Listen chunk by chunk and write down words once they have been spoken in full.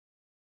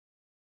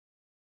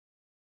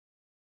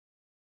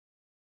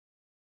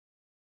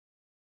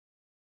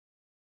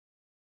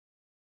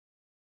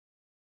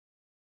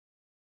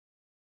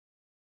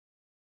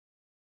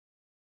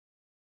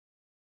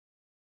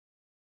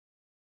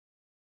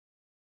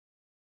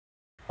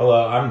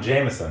Hello, I'm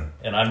Jameson.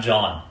 And I'm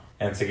John.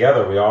 And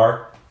together we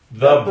are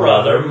the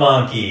Brother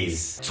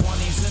Monkeys.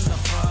 20s in the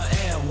front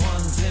and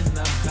ones in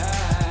the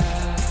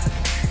back.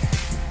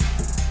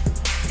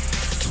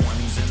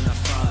 20s in the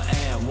front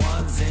and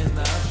ones in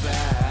the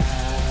back.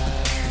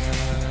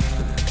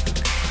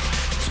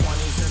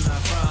 20s in the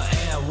front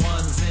and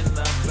ones in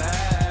the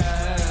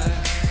back.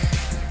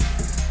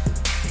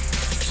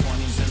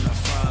 20s in the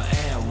front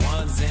and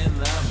ones in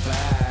the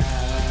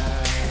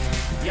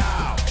back.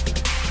 Yow!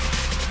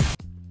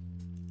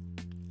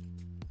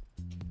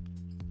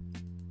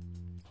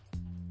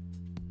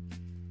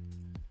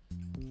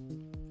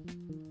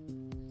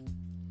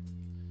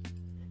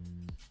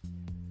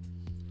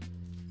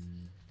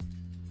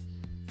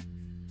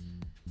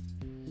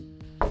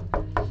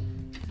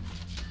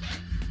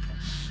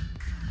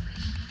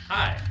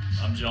 Hi,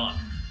 I'm John.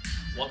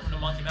 Welcome to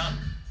Monkey Mountain.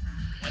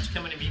 Why don't you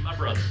come in and meet my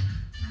brother?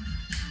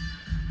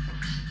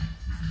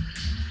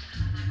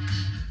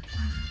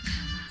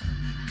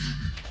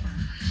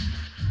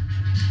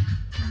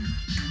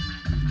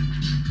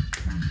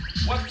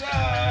 What's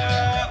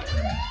up?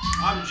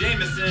 I'm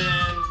Jameson,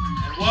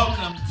 and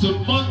welcome to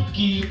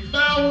Monkey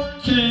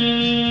Mountain.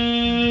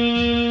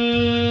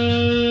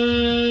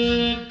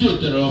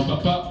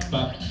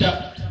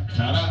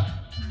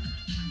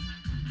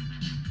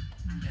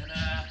 And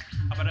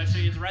how about I show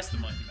you the rest of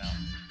Monkey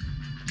Mountain?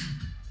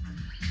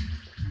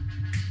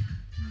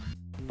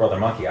 Brother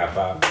Monkey, high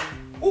five.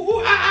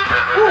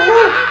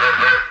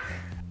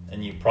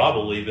 And you've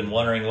probably been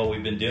wondering what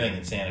we've been doing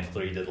in Santa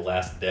Clarita the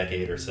last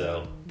decade or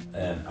so.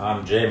 And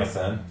I'm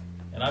Jameson.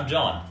 And I'm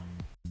John.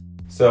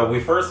 So we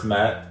first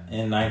met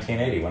in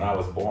 1980 when I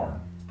was born,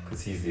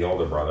 because he's the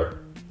older brother.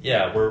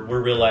 Yeah, we're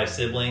real life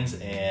siblings,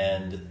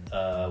 and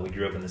we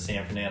grew up in the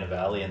San Fernando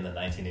Valley in the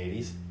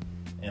 1980s,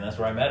 and that's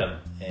where I met him.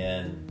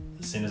 And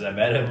as soon as I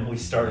met him, we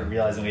started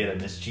realizing we had a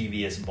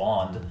mischievous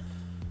bond.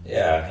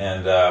 Yeah,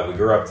 and we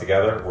grew up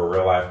together. We're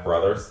real life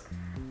brothers.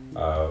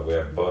 We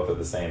have both of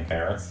the same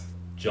parents.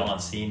 John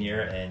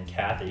Sr. and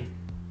Kathy.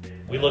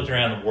 We looked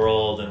around the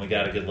world and we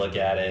got a good look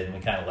at it and we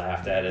kind of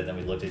laughed at it. Then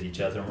we looked at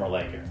each other and we're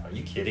like, are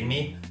you kidding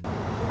me? You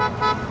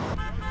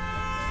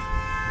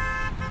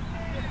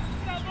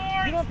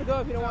don't have to go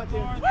if you don't want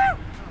to.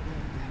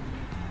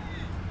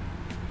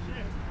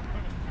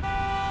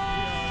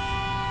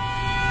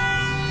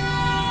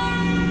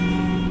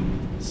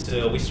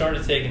 So we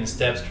started taking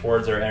steps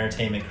towards our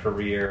entertainment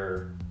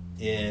career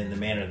in the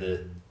manner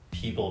that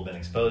people have been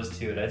exposed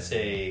to it. I'd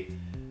say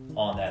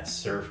on that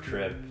surf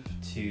trip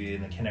to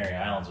the Canary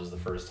Islands was the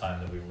first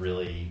time that we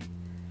really,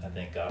 I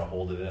think, got a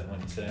hold of it,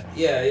 wouldn't you say?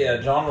 Yeah.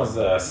 John was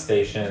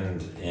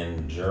stationed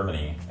in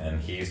Germany, and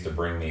he used to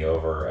bring me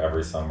over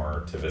every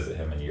summer to visit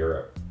him in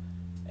Europe.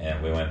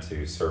 And we went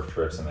to surf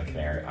trips in the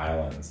Canary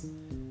Islands,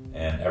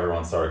 and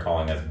everyone started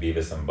calling us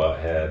Beavis and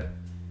Butthead,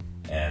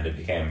 and it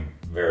became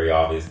very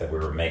obvious that we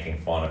were making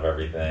fun of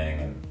everything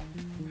and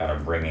kind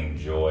of bringing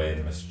joy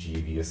and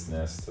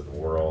mischievousness to the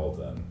world.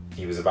 And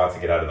he was about to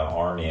get out of the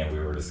army, and we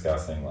were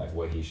discussing like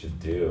what he should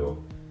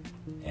do.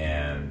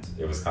 And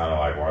it was kind of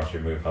like, why don't you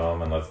move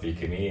home and let's be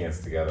comedians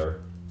together?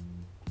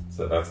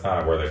 So that's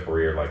kind of where the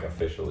career like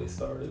officially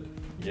started.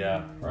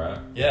 Yeah. Right?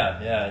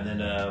 Yeah. And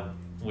then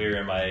we were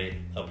in my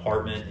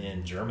apartment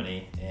in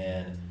Germany,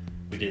 and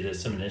we did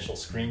some initial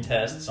screen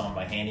tests on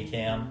my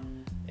Handycam,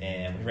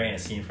 and we ran a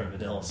scene from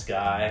Vanilla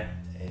Sky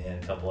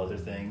and a couple other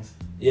things.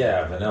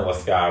 Yeah, Vanilla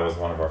Sky was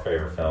one of our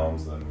favorite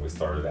films, and we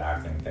started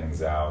acting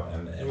things out.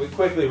 And we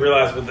quickly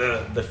realized with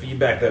the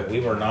feedback that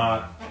we were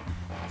not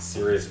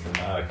serious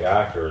dramatic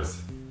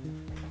actors.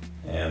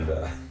 And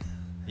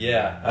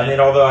yeah, I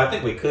mean, although I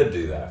think we could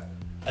do that.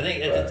 I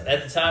think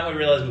at the time we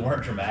realized we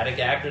weren't dramatic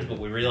actors, but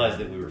we realized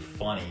that we were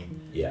funny.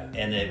 Yeah.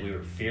 And that we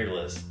were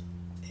fearless.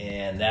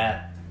 And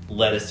that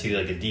led us to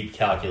like a deep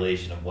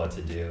calculation of what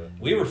to do.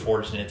 We were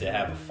fortunate to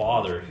have a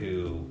father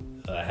who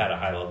had a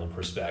high level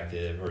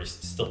perspective, or he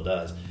still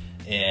does,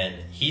 and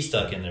he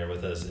stuck in there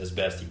with us as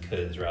best he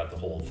could throughout the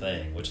whole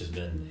thing, which has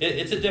been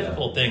it's a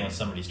difficult thing when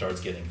somebody starts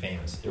getting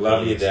famous.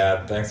 Love you,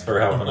 Dad. Thanks for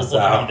helping us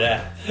out. Love you,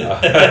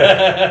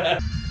 Dad.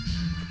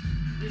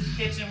 This is a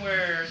kitchen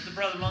where the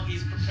Brother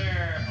Monkeys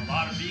prepare a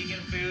lot of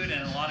vegan food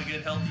and a lot of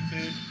good healthy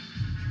food.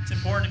 It's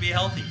important to be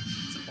healthy.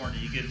 It's important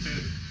to eat good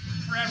food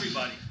for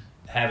everybody.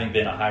 Having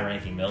been a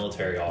high-ranking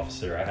military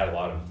officer, I had a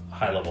lot of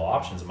high-level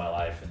options in my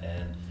life,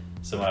 and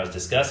so when I was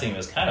discussing, it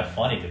was kind of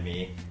funny to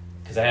me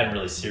because I hadn't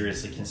really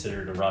seriously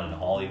considered to run in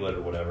Hollywood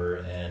or whatever,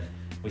 and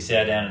we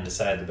sat down and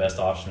decided the best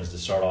option was to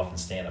start off in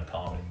stand-up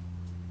comedy.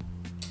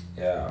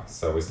 Yeah,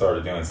 so we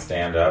started doing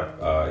stand-up.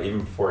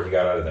 Even before he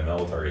got out of the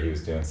military, he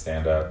was doing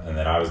stand-up, and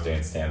then I was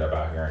doing stand-up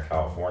out here in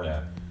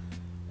California.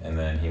 And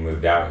then he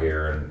moved out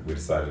here, and we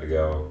decided to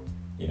go,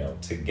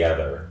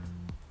 together.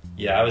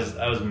 Yeah, I was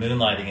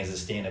moonlighting as a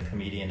stand-up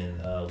comedian in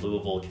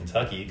Louisville,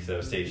 Kentucky, because I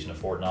was stationed at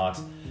Fort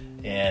Knox.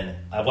 And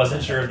I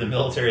wasn't sure if the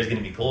military was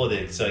going to be cool with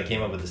it, so I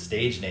came up with a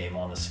stage name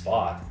on the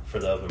spot for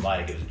the open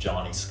mic. It was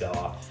Johnny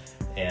Ska.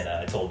 And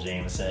I told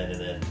Jameson, and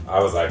then I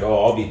was like,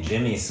 oh, I'll be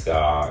Jimmy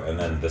Ska, and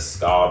then the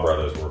Ska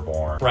brothers were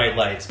born. Bright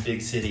lights,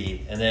 big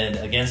city, and then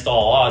against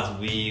all odds,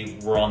 we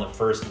were on the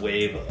first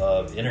wave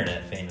of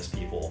internet famous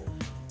people.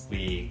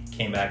 We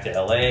came back to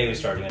LA, we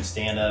started doing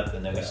stand-up,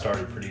 and then we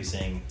started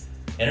producing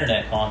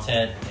internet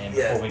content, and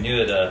before we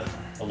knew it, a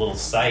little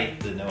site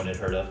that no one had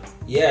heard of.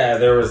 Yeah,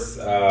 there was,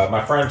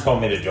 my friend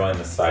told me to join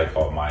the site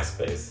called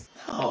MySpace.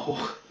 No.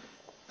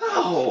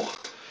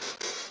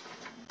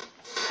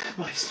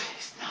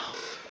 MySpace, no.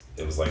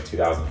 It was like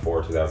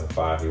 2004,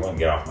 2005. He wouldn't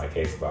get off my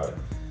case about it.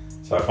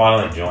 So I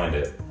finally joined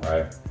it,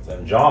 right?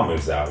 Then John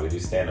moves out. We do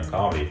stand-up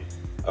comedy.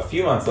 A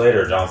few months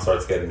later, John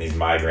starts getting these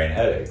migraine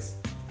headaches.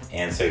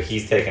 And so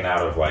he's taken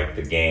out of like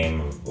the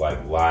game of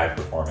like live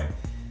performing.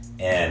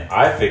 And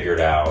I figured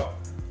out,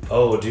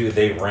 oh dude,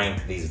 they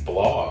rank these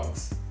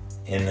blogs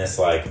in this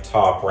like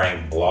top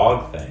ranked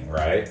blog thing,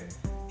 right?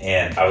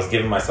 And I was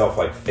giving myself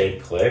like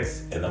fake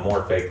clicks, and the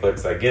more fake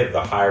clicks I give,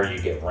 the higher you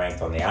get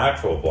ranked on the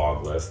actual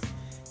blog list.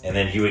 And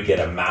then you would get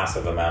a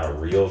massive amount of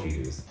real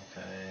views.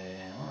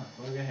 Okay,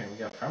 what do we got here? We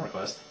got friend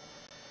request.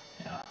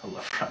 Yeah, I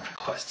love friend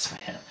requests,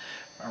 man.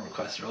 Friend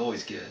requests are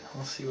always good.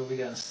 Let's see what we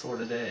got in store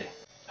today.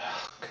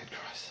 Oh, good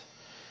Christ.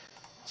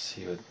 Let's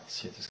see what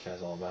this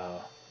guy's all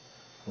about.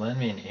 Lend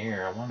me an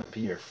ear. I want to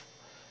be your...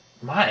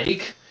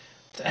 Mike?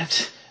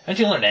 Haven't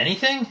you learned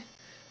anything?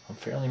 I'm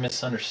fairly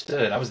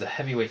misunderstood. I was the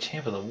heavyweight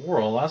champ of the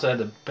world. I also had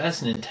the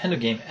best Nintendo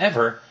game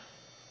ever.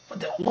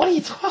 What are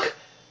you talking...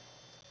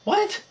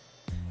 What?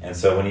 And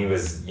so when he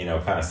was, you know,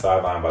 kind of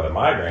sidelined by the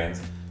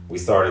migraines, we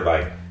started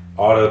like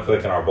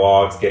auto-clicking our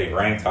blogs, getting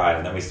ranked high,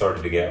 and then we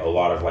started to get a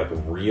lot of like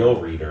real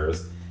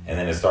readers, and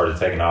then it started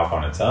taking off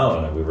on its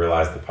own, and we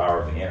realized the power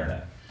of the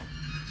internet.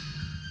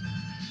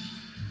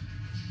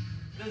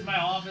 This is my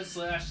office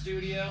 /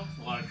 studio.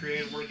 A lot of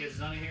creative work gets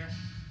done in here.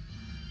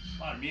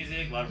 A lot of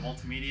music, a lot of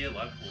multimedia, a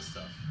lot of cool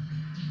stuff.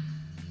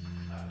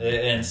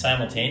 And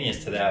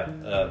simultaneous to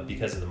that,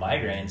 because of the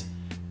migraines,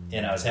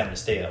 and I was having to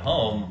stay at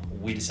home,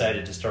 we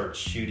decided to start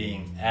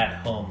shooting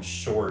at-home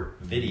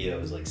short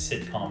videos, like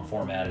sitcom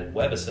formatted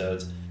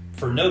webisodes,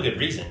 for no good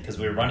reason, because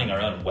we were running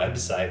our own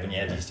website when you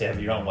used to have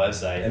your own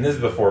website. And this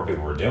is before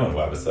people were doing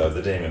webisodes.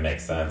 It didn't even make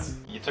sense.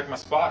 You took my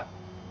spot.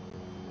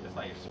 That's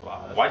not your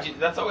spot.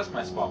 That's always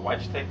my spot.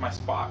 Why'd you take my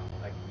spot?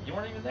 Like, you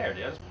weren't even there,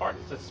 dude. It's part.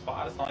 It's a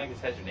spot. It's not like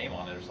this has your name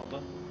on it or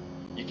something.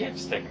 You can't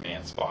just take a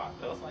man's spot.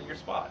 That's not your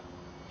spot.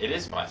 It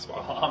is my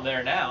spot. Well, I'm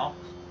there now.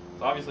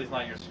 So obviously it's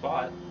not your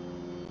spot.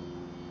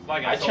 It's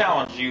like I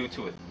challenge you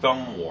to a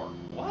thumb war.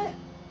 What?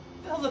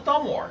 The hell's a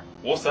thumb war?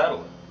 We'll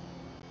settle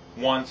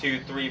it. 1,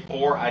 2, 3,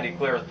 4. I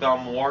declare a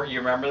thumb war. You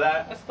remember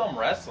that? That's thumb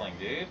wrestling,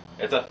 dude.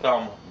 It's a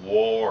thumb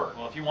war.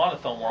 Well, if you want a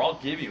thumb war, I'll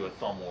give you a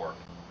thumb war.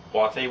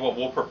 Well, I'll tell you what.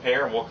 We'll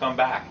prepare and we'll come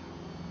back,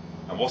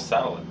 and we'll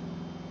settle it.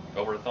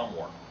 Over a thumb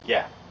war.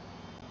 Yeah.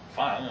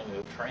 Fine, I'm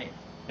gonna go train.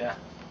 Yeah.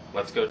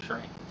 Let's go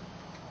train.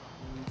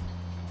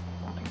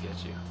 I'm gonna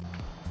get you.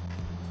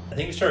 I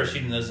think we started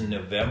shooting those in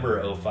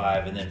November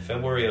 '05, and then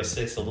February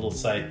 '06, a little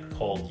site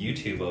called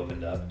YouTube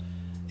opened up,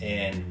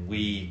 and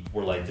we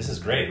were like, this is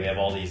great. We have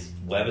all these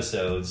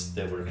webisodes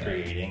that we're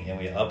creating, and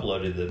we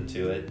uploaded them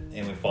to it,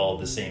 and we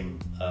followed the same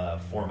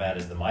format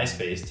as the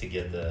MySpace to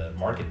get the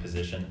market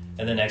position.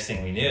 And the next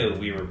thing we knew,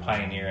 we were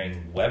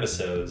pioneering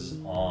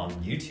webisodes on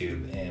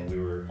YouTube, and we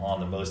were on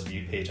the most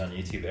viewed page on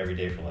YouTube every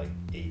day for like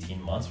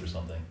 18 months or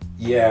something.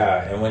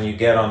 Yeah, and when you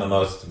get on the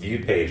most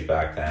viewed page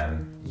back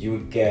then, you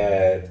would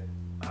get,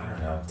 I don't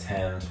know,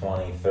 10,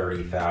 20,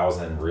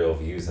 30,000 real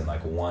views in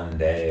like one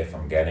day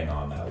from getting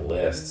on that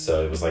list.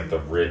 So it was like the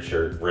rich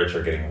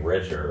are getting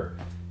richer.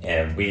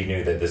 And we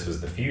knew that this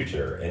was the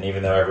future. And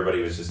even though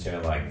everybody was just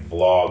doing like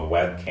vlog,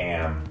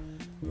 webcam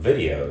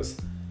videos,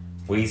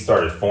 we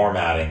started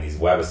formatting these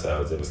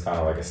webisodes. It was kind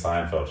of like a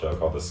Seinfeld show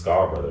called the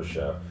Ska Brothers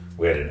Show.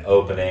 We had an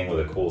opening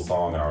with a cool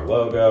song and our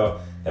logo.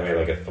 Then we had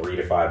like a 3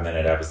 to 5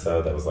 minute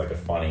episode that was like a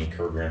funny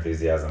Curb Your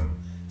Enthusiasm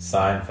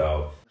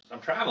Seinfeld. I'm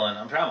traveling.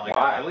 Why? I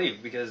gotta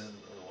leave because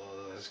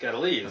I just gotta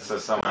leave. So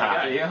someone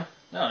after you?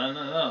 No.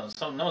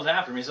 No one's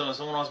after me. Someone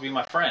wants to be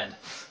my friend.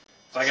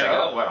 So I gotta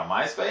go. What, on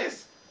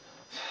MySpace?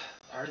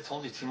 I already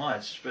told you too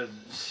much, but...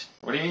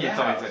 What do you mean Yeah,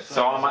 you told me?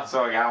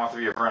 So a guy wants to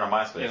be your friend on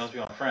MySpace? Yeah, he wants to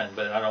be my friend,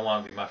 but I don't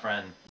want to be my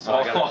friend. So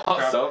I gotta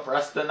travel. So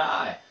press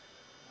deny.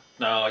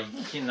 No,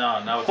 you can't,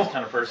 not with this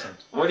kind of person.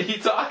 What are you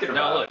talking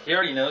about? No, look, he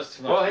already knows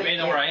too much. Well, He may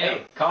know where I am.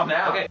 Hey, calm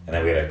down. Okay. And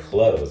then we had to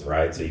close,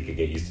 right? So you could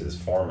get used to this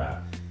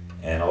format.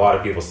 And a lot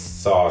of people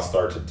saw us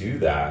start to do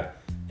that,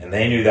 and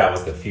they knew that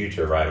was the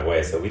future right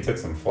away. So we took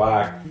some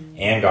flack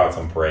and got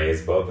some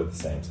praise, both at the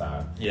same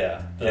time.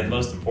 Yeah, the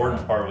most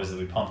important part was that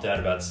we pumped out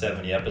about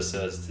 70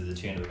 episodes to the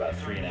tune of about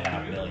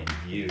 3.5 million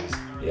views.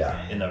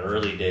 Yeah. In the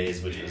early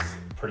days, which was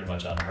pretty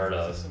much unheard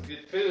of. Some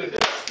good food.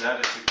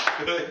 That is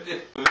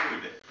good food.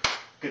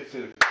 Good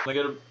food.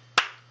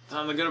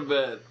 Time to go to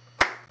bed.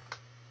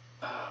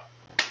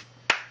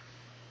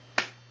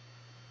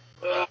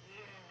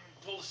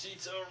 Pull the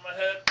sheets over my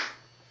head.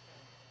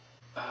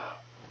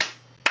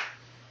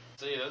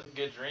 See, that's a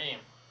good dream.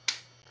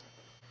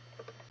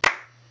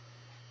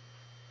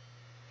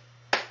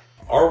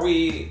 Are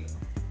we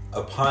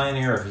A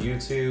pioneer of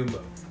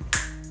YouTube?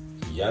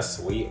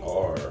 Yes, we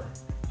are.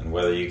 And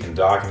whether you can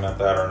document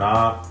that or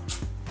not,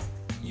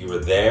 you were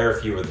there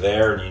if you were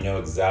there, and you know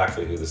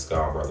exactly who the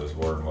Scott brothers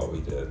were and what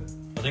we did.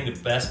 I think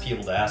the best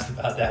people to ask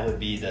about that would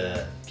be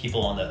the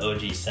people on the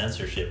OG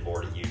censorship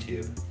board at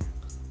YouTube,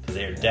 because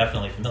they are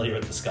definitely familiar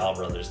with the Scott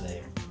brothers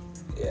name.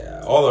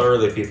 Yeah, all the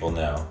early people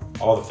know.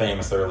 All the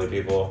famous early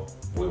people,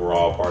 we were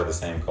all part of the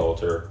same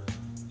culture.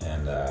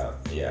 And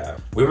yeah,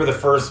 we were the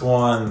first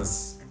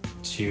ones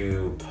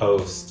to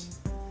post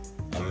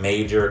a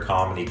major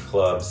comedy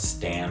club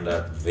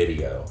stand-up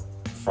video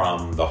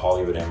from the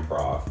Hollywood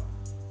Improv.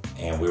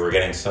 And we were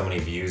getting so many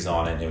views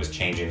on it, and it was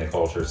changing the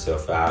culture so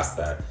fast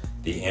that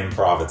the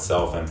Improv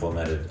itself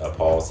implemented a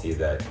policy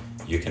that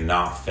you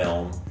cannot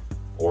film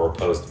or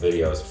post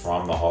videos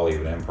from the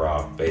Hollywood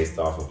Improv based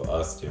off of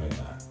us doing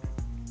that.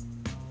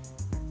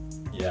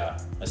 Yeah,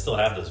 I still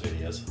have those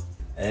videos.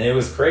 And it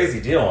was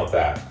crazy dealing with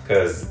that,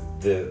 because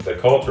the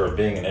culture of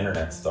being an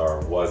internet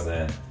star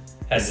hadn't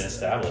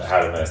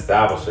been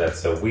established yet.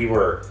 So we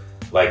were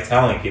like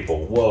telling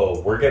people,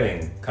 whoa, we're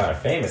getting kind of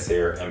famous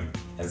here.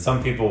 And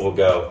some people will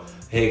go,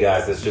 hey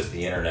guys, it's just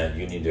the internet.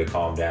 You need to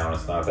calm down.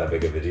 It's not that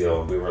big of a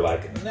deal. And we were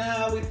like,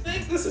 nah, we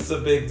think this is a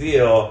big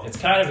deal. It's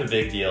kind of a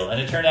big deal. And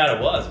it turned out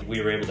it was.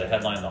 We were able to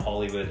headline the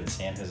Hollywood and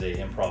San Jose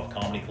improv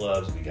comedy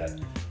clubs. We got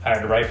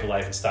hired to write for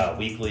Life and Style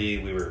Weekly.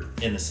 We were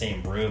in the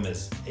same room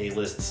as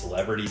A-list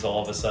celebrities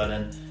all of a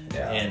sudden.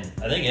 Yeah. And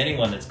I think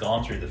anyone that's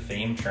gone through the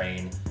fame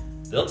train,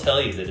 they'll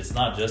tell you that it's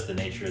not just the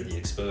nature of the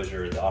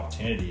exposure, the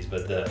opportunities,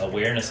 but the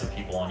awareness of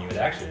people on you. It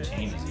actually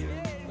changes you.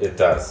 It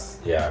does.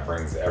 Yeah, it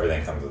brings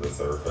everything comes to the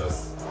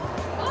surface.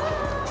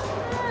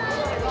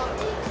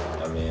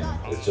 I mean,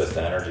 it's just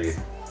energy.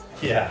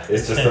 Yeah.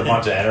 It's just a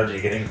bunch of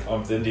energy getting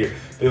pumped into you.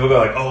 People go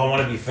like, oh, I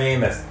want to be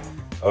famous.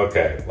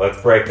 Okay,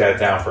 let's break that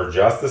down for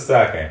just a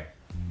second.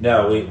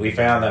 No, we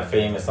found that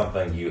fame is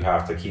something you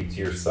have to keep to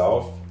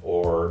yourself,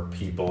 or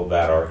people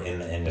that are in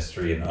the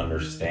industry and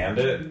understand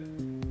it.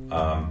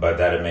 But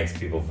that it makes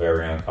people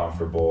very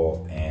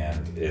uncomfortable,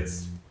 and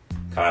it's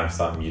kind of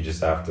something you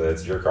just have to,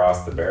 it's your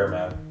cross to bear,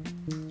 man.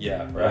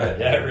 Yeah, Right.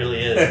 Yeah, it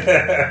really is.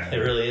 It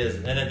really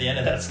is. And at the end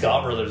of that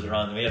Scott Brothers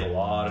run, we had a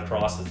lot of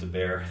crosses to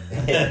bear.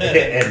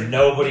 And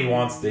nobody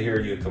wants to hear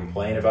you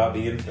complain about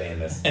being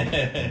famous. For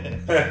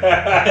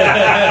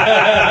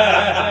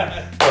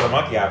the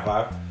monkey high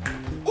five.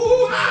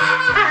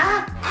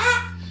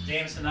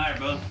 Jameson and I are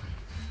both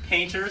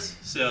painters,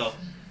 so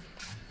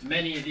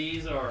many of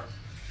these are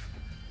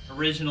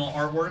original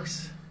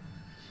artworks.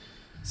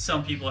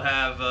 Some people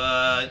have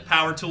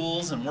power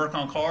tools and work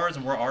on cars,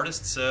 and we're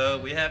artists,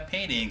 so we have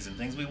paintings and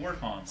things we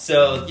work on.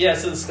 So yeah,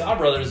 so the Scott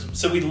Brothers,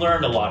 so we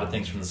learned a lot of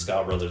things from the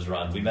Scott Brothers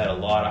run. We met a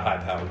lot of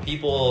high-powered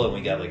people, and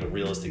we got like a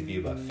realistic view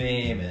about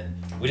fame, and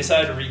we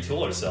decided to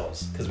retool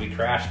ourselves because we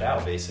crashed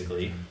out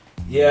basically.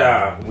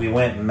 Yeah, we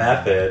went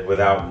method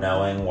without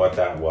knowing what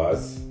that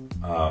was.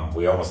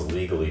 We almost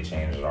legally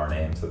changed our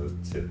name to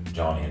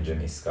Johnny and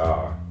Jimmy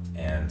Scott,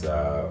 and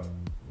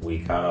we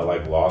kind of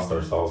like lost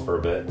ourselves for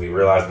a bit. We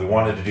realized we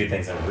wanted to do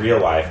things in real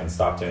life and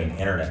stop doing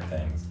internet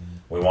things.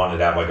 We wanted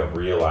to have like a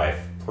real life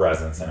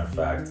presence and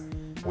effect.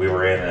 We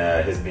were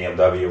in his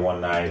BMW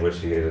one night, which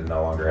he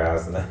no longer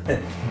has, and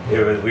then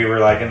we were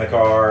like in the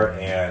car,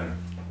 and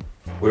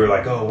we were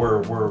like, oh,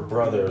 we're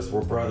brothers,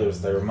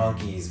 they're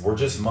monkeys, we're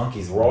just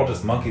monkeys, we're all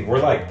just monkeys, we're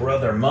like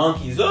brother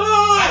monkeys.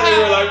 Oh, we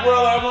were like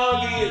brother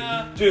monkeys,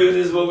 dude,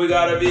 this is what we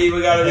gotta be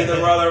the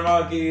brother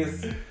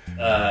monkeys.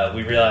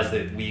 We realized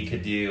that we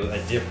could do a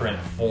different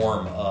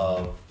form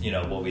of,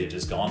 what we had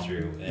just gone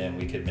through, and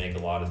we could make a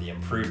lot of the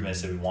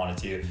improvements that we wanted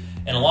to.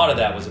 And a lot of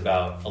that was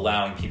about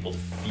allowing people to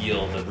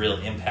feel the real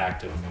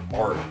impact of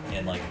art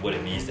and like what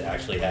it means to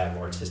actually have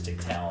artistic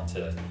talent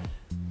to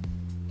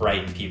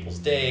brighten people's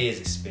days,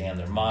 expand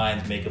their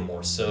minds, make them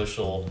more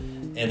social.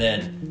 And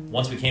then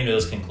once we came to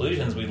those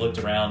conclusions, we looked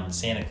around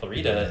Santa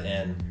Clarita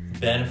and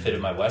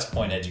benefited my West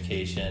Point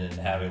education, and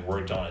having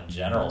worked on a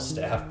general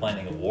staff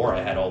planning a war,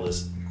 I had all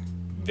this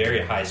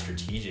very high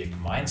strategic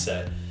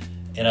mindset.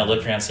 And I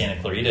looked around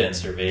Santa Clarita and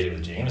surveyed it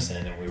with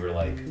Jameson, and we were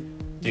like,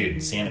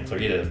 dude, Santa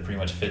Clarita pretty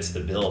much fits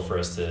the bill for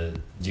us to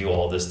do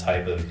all this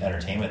type of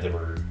entertainment that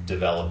we're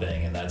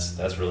developing, and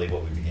that's really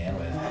what we began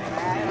with.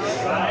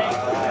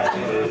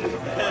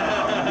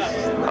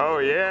 Oh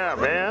yeah,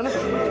 man.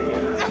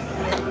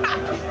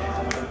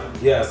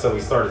 Yeah, so we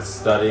started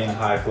studying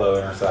high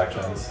flow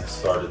intersections,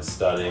 started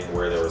studying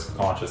where there was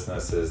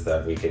consciousnesses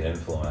that we could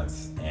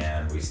influence,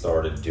 and we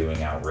started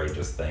doing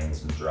outrageous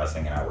things and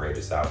dressing in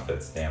outrageous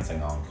outfits,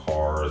 dancing on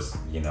cars,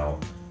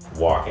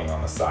 walking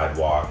on the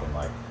sidewalk,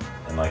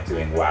 and like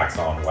doing wax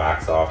on,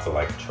 wax off to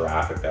like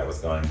traffic that was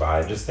going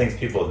by, just things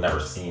people had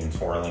never seen,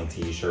 twirling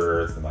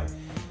t-shirts, and like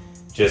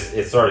just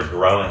it started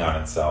growing on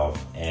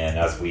itself. And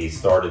as we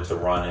started to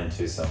run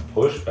into some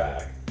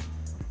pushback,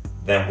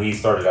 then we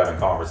started having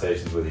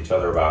conversations with each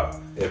other about,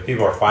 if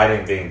people are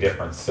fighting being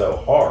different so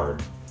hard,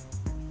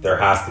 there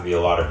has to be a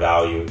lot of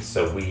value,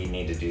 so we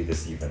need to do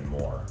this even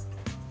more.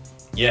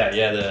 Yeah,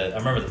 I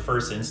remember the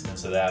first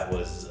instance of that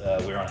was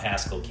we were on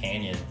Haskell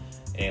Canyon,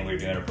 and we were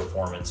doing a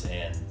performance,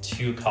 and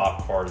 2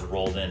 cop cars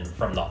rolled in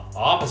from the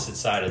opposite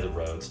side of the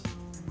roads,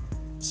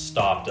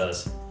 stopped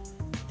us,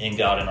 and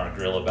got in our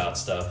grill about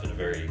stuff in a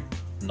very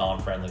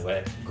non-friendly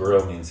way.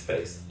 Grill means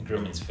face.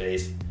 Grill means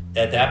face.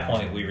 At that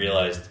point, we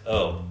realized,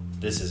 oh,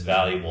 this is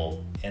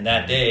valuable. And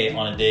that day,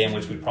 on a day in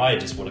which we probably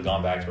just would have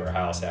gone back to our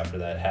house after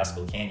that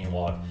Haskell Canyon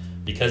walk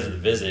because of the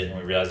visit, and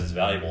we realized it's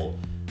valuable,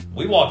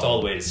 we walked all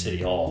the way to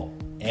City Hall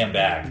and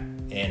back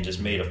and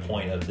just made a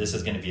point of this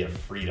is going to be a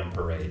freedom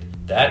parade.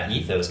 That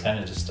ethos kind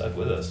of just stuck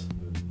with us.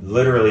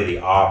 Literally the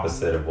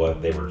opposite of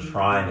what they were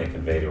trying to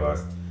convey to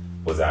us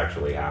was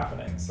actually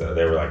happening. So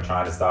they were like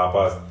trying to stop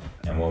us,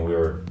 and when we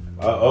were,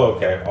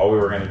 okay, all we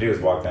were going to do is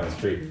walk down the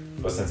street.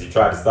 But since you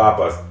tried to stop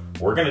us,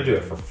 we're going to do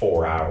it for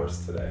 4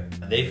 hours today.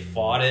 They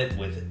fought it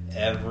with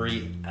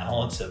every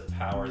ounce of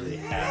power they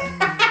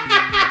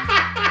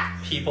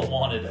had. People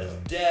wanted us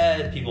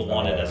dead. People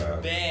wanted us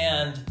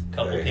banned. A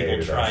couple of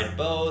people tried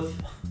both.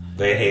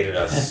 They hated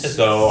us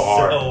so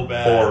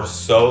hard.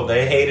 So bad.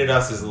 They hated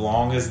us as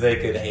long as they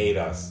could hate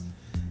us.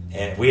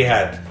 And we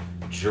had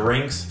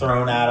drinks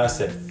thrown at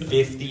us at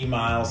 50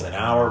 miles an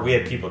hour. We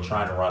had people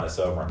trying to run us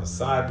over on the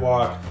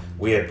sidewalk.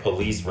 We had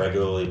police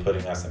regularly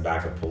putting us in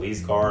back of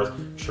police cars,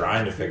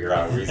 trying to figure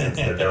out reasons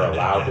that they're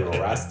allowed to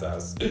arrest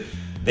us.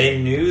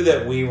 They knew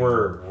that we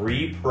were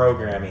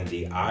reprogramming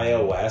the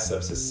iOS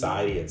of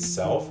society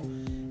itself,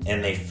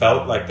 and they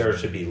felt like there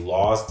should be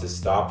laws to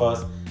stop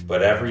us,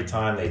 but every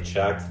time they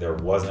checked, there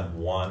wasn't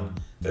one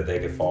that they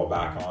could fall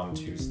back on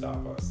to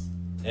stop us.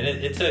 And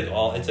it took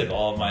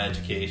all of my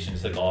education,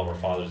 it took all of our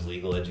father's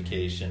legal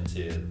education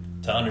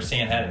to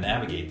understand how to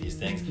navigate these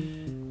things.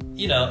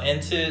 You know,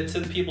 and to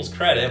the people's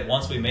credit,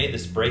 once we made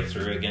this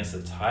breakthrough against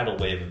the tidal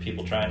wave of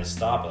people trying to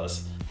stop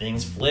us,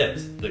 things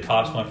flipped. The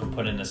cops went from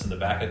putting us in the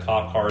back of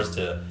cop cars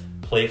to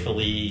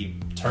playfully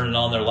turning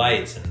on their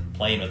lights and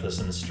playing with us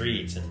in the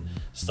streets and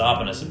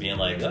stopping us and being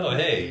like, oh,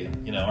 hey,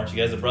 you know, aren't you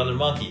guys the brother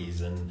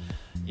monkeys? And,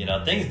 you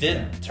know, things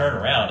did turn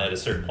around at a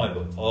certain point,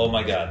 but oh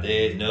my God,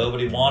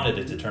 nobody wanted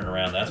it to turn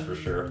around, that's for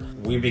sure.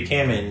 We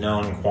became a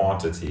known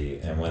quantity,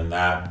 and when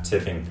that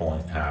tipping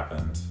point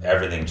happened,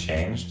 everything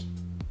changed.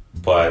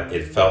 But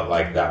it felt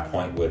like that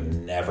point would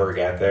never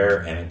get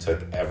there, and it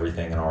took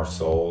everything in our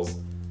souls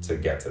to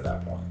get to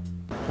that point.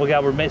 Well,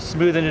 God, we're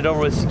smoothing it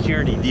over with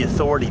security, the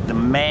authority, the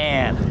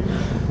man,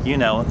 you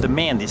know, the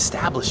man, the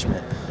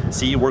establishment.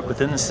 See, you work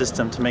within the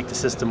system to make the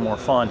system more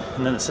fun,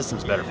 and then the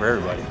system's better for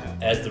everybody.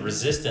 As the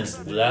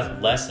resistance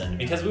lessened,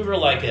 because we were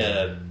like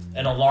an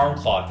alarm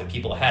clock that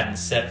people hadn't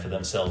set for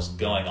themselves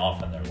going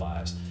off in their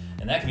lives,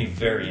 and that can be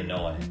very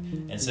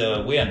annoying. And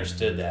so we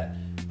understood that,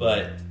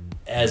 but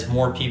as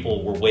more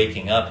people were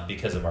waking up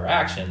because of our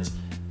actions,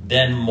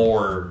 then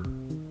more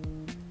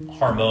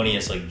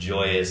harmonious, like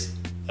joyous,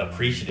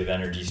 appreciative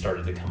energy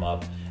started to come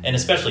up. And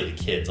especially the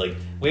kids. Like,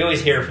 we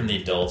always hear from the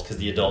adults because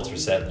the adults are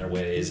set in their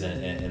ways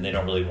and they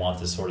don't really want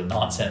this sort of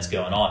nonsense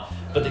going on.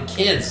 But the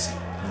kids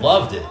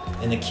loved it,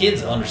 and the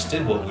kids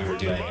understood what we were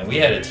doing. And we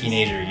had a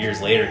teenager years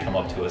later come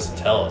up to us and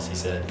tell us, he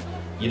said,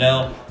 you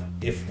know,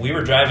 if we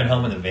were driving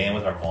home in the van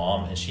with our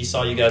mom and she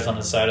saw you guys on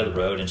the side of the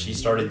road and she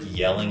started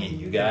yelling at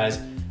you guys,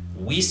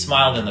 we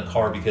smiled in the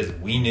car because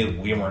we knew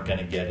we weren't going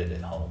to get it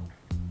at home.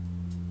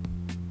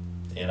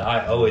 And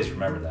I always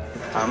remember that.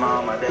 I'm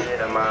on my day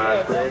to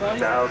my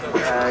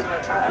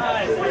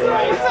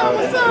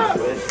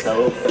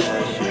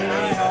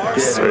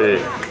Sweet.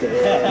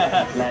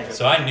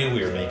 So I knew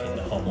we were making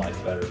the home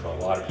life better for a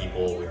lot of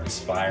people. We were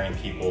inspiring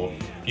people.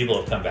 People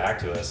have come back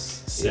to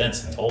us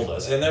since and told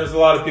us. And there's a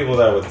lot of people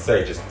that would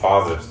say just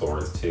positive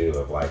stories too,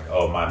 of like,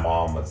 oh, my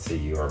mom would see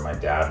you or my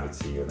dad would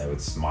see you, and they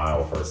would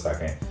smile for a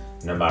second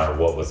no matter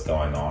what was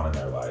going on in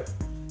their life.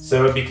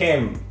 So it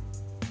became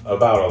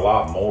about a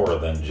lot more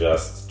than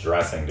just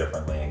dressing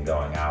differently and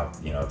going out,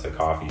 you know, to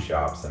coffee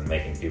shops and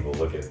making people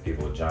look at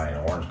people with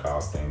giant orange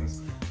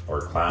costumes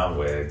or clown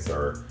wigs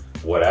or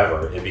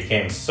whatever. It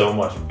became so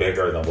much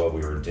bigger than what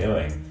we were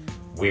doing.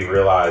 We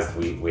realized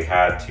we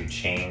had to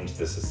change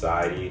the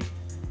society,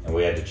 and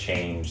we had to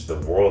change the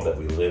world that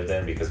we lived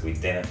in, because we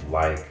didn't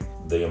like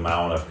the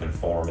amount of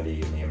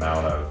conformity and the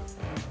amount of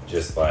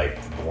just like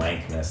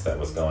blankness that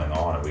was going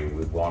on. And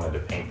we wanted to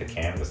paint the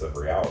canvas of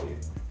reality.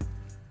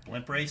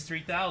 Blimp Race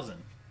 3000,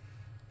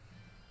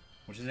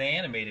 which is an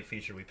animated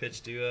feature we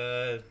pitched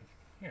to,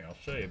 here, I'll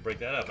show you, break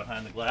that up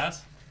behind the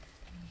glass.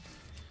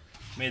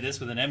 Made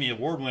this with an Emmy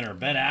Award winner,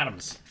 Ben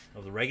Adams,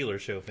 of the regular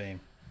show fame.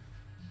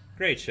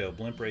 Great show,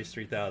 Blimp Race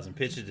 3000.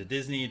 Pitched it to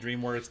Disney,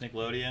 DreamWorks,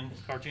 Nickelodeon,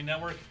 Cartoon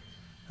Network.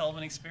 Hell of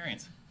an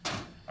experience.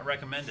 I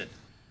recommend it.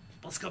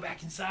 Let's go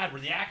back inside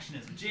where the action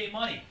is with J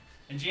Money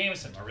and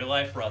Jameson, my real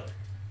life brother.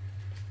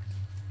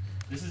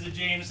 This is a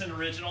Jameson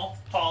original,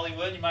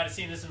 Hollywood. You might have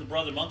seen this in the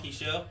Brother Monkey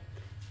Show.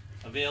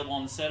 Available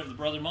on the set of the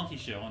Brother Monkey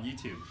Show on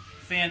YouTube.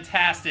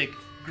 Fantastic,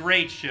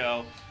 great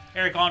show.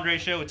 Eric Andre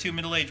show with 2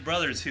 middle-aged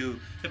brothers who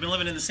have been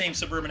living in the same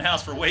suburban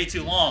house for way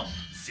too long.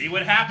 See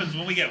what happens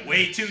when we get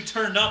way too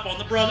turned up on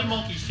the Brother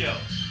Monkey Show.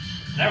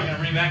 Now we're going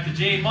to bring back the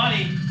J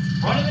Money,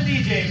 running the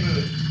DJ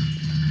booth.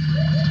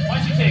 Why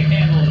don't you take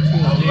handle of the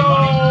tool, J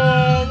Money?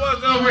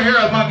 What's over here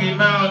at Monkey Monkey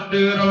Mountain,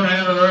 dude. I'm gonna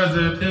handle the rest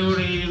of the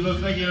duties.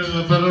 Let's take you to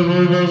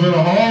the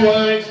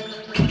hallway.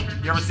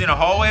 You ever seen a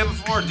hallway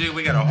before? Dude,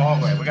 we got a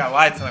hallway. We got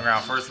lights on the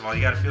ground, first of all.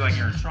 You gotta feel like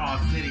you're in Tron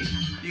City.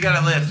 You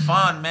gotta live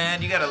fun,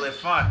 man. You gotta live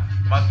fun.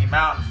 Monkey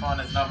Mountain fun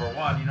is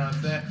 #1, you know what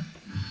I'm saying?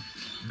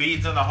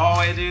 Beads on the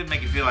hallway, dude,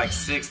 make you feel like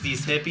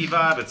 60s hippie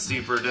vibe. It's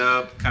super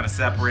dope. Kind of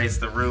separates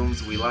the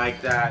rooms. We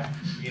like that.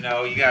 You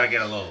know, you gotta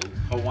get a little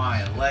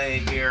Hawaiian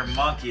leg here.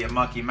 Monkey at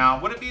Monkey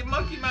Mountain. Would it be a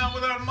Monkey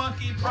Mountain without a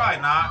monkey?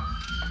 Probably not.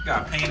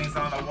 Got paintings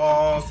on the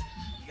walls.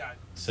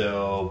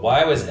 So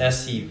why was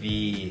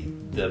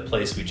SCV the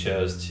place we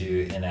chose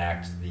to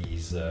enact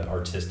these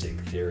artistic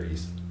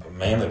theories?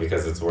 Mainly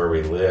because it's where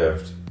we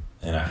lived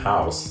in a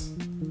house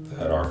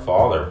that our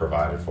father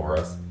provided for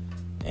us.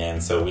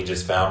 And so we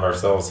just found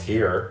ourselves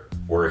here.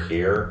 We're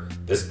here.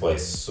 This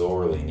place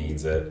sorely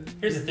needs it.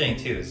 Here's the thing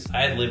too, is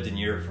I had lived in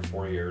Europe for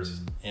 4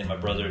 years and my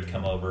brother had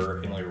come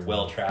over and we were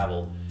well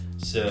traveled.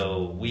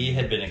 So we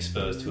had been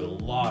exposed to a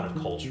lot of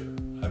culture.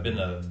 I've been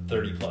to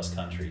 30 plus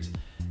countries.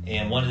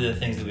 And one of the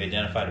things that we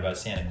identified about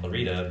Santa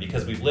Clarita,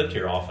 because we've lived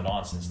here off and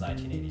on since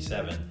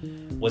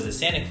 1987, was that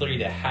Santa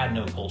Clarita had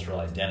no cultural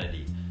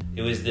identity.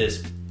 It was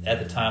this, at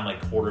the time,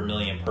 like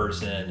 250,000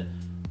 person,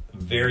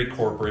 very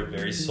corporate,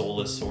 very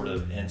soulless sort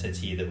of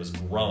entity that was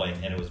growing,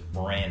 and it was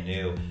brand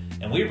new.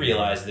 And we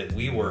realized that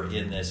we were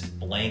in this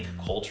blank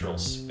cultural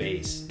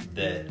space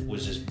that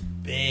was just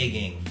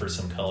begging for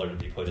some color to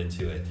be put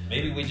into it.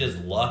 Maybe we just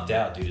lucked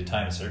out due to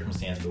time and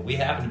circumstance, but we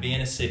happened to be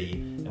in a city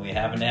and we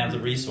happened to have the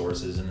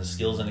resources and the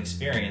skills and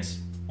experience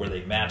where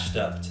they matched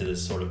up to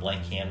this sort of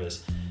blank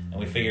canvas. And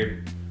we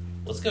figured,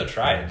 let's go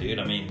try it, dude.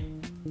 I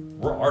mean,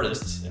 we're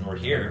artists and we're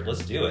here.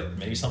 Let's do it.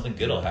 Maybe something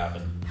good will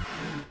happen.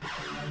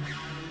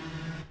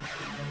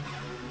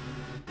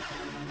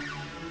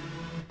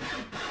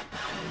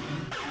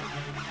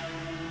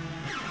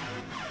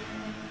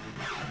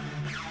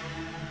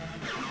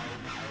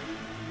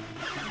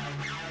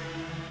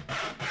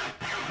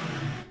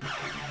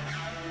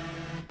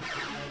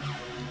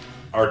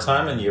 Our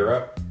time in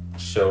Europe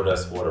showed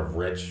us what a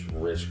rich,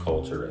 rich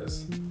culture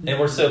is. And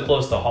we're so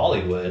close to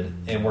Hollywood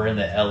and we're in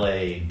the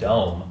LA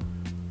Dome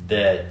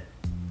that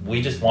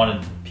we just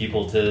wanted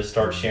people to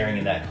start sharing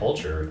in that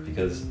culture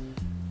because,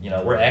 you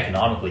know, we're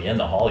economically in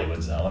the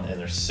Hollywood zone and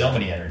there's so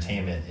many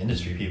entertainment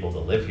industry people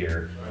that live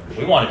here.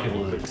 We wanted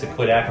people to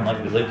quit acting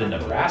like we lived in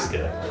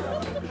Nebraska.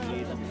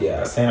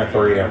 Yeah, Santa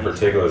Clarita in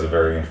particular is a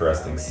very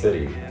interesting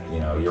city. You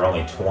know, you're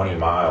only 20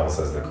 miles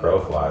as the crow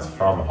flies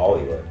from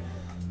Hollywood.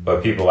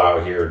 But people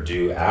out here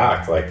do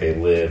act like they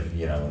live,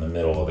 you know, in the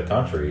middle of the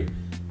country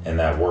and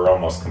that we're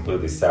almost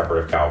completely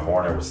separate of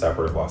California, we're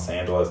separate of Los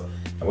Angeles.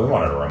 And we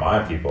wanted to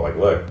remind people, like,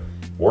 look,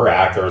 we're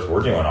actors,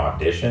 we're doing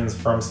auditions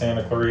from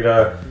Santa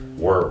Clarita,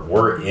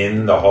 we're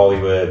in the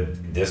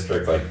Hollywood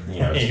district, like,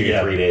 you know,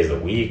 2-3 days a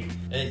week.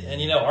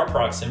 And you know, our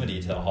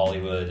proximity to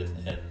Hollywood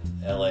and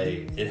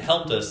LA, it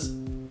helped us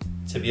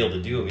to be able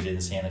to do what we did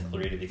in Santa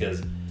Clarita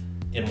because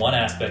in one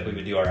aspect we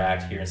would do our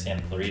act here in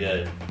Santa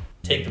Clarita,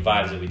 take the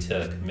vibes that we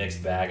took,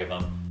 mixed bag of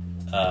them,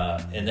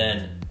 and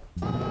then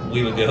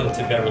we would go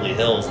to Beverly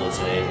Hills, let's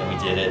say, and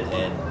we did it,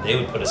 and they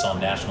would put us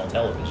on national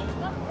television.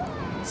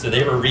 So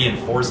they were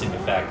reinforcing the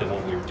fact that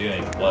what we were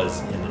doing was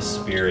in the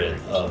spirit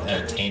of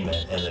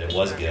entertainment and that it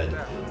was good.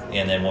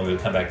 And then when we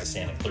would come back to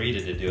Santa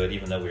Clarita to do it,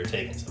 even though we were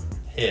taking some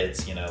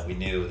hits, you know, we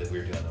knew that we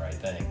were doing the right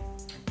thing.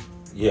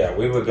 Yeah,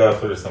 we would go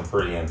through some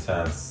pretty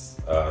intense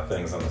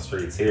things on the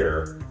streets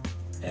here,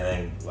 and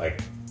then,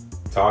 like,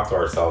 talk to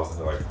ourselves and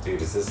be like, dude,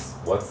 is this,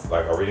 what's,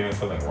 like, are we doing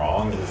something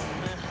wrong?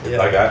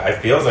 Like, I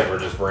feels like we're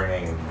just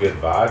bringing good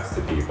vibes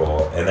to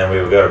people. And then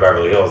we would go to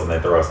Beverly Hills and they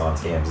throw us on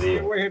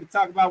TMZ. We're here to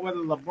talk about whether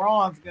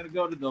LeBron's going to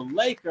go to the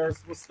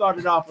Lakers. We'll start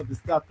it off with the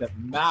stuff that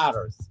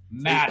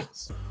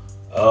matters.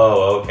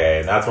 Oh, okay.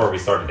 And that's where we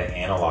started to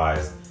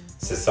analyze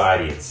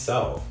society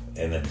itself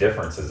and the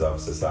differences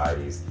of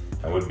societies.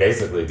 And we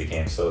basically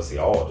became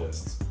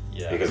sociologists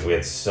because we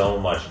had so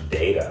much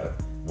data.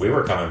 We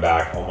were coming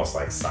back almost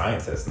like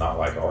scientists, not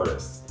like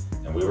artists.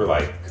 And we were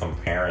like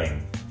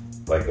comparing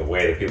like the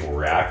way that people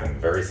were reacting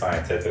very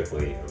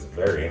scientifically. It was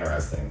very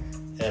interesting.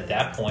 At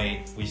that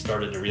point, we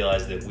started to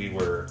realize that we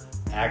were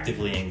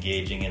actively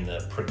engaging in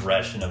the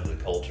progression of the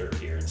culture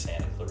here in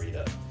Santa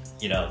Clarita.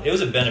 You know, it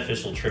was a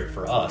beneficial trip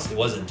for us. It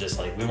wasn't just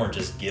like, we weren't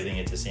just giving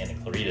it to Santa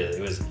Clarita.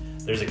 It was,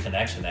 there's a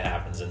connection that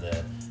happens and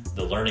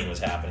the learning was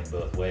happening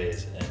both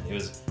ways. And it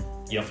was,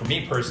 you know, for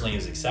me personally, it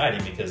was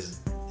exciting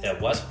because at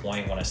West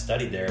Point, when I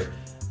studied there,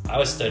 I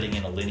was studying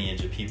in a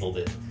lineage of people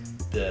that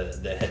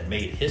had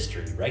made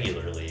history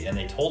regularly, and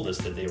they told us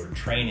that they were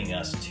training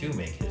us to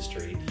make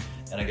history.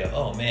 And I go,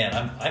 oh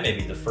man, I may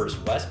be the first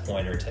West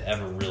Pointer to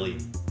ever really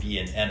be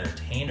an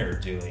entertainer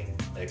doing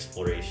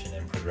exploration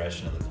and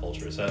progression of the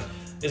culture. So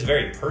it's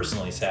very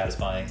personally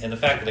satisfying, and the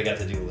fact that I got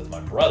to do it with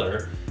my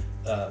brother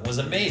was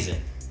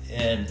amazing.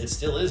 And it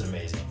still is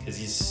amazing because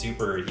he's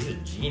a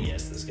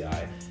genius, this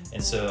guy.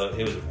 And so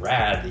it was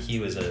rad that he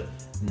was a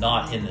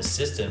not in the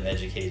system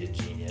educated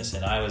genius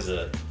and I was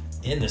a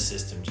in the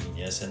system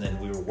genius, and then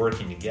we were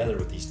working together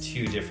with these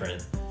two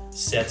different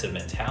sets of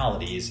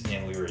mentalities,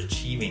 and we were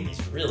achieving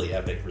these really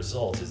epic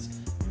results. It's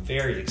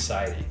very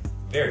exciting.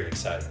 Very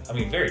exciting. I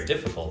mean, very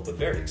difficult, but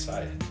very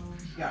exciting.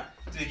 Yeah.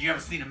 Dude, you ever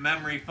seen a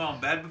memory foam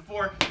bed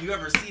before? You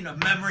ever seen a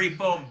memory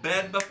foam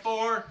bed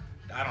before?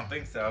 I don't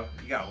think so.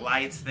 You got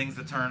lights, things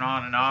to turn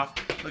on and off.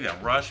 Look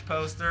at Rush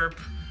poster.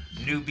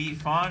 New Beat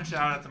Fun.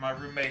 Shout out to my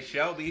roommate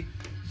Shelby.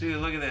 Dude,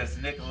 look at this.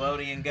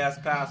 Nickelodeon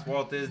guest pass,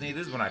 Walt Disney.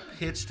 This is when I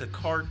pitched a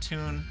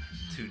cartoon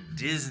to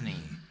Disney.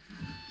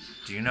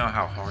 Do you know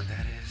how hard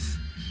that is?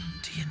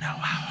 Do you know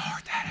how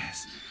hard that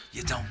is?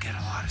 You don't get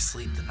a lot of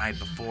sleep the night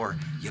before.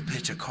 You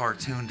pitch a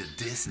cartoon to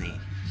Disney.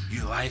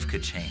 Your life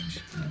could change.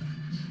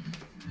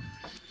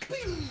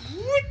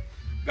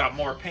 Got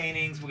more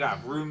paintings. We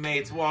got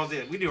roommates, walls.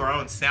 We do our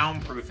own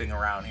soundproofing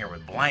around here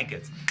with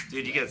blankets.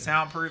 Dude, you get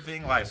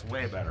soundproofing, life's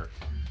way better.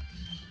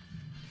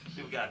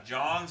 Dude, we got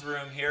John's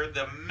room here,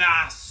 the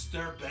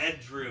master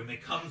bedroom.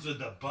 It comes with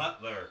the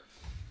butler.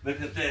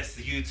 Look at this,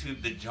 the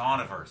YouTube, the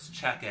Johniverse.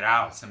 Check it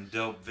out. Some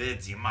dope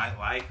vids. You might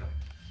like them.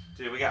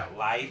 Dude, we got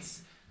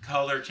lights,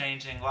 color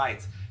changing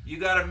lights. You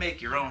gotta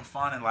make your own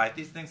fun in life.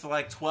 These things are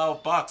like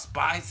 12 bucks.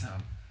 Buy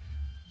some.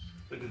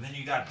 Look, and then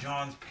you got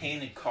John's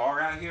painted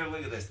car out here.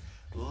 Look at this.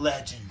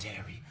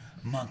 Legendary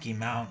Monkey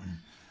Mountain.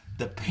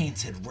 The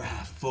painted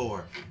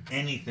RAV4.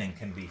 Anything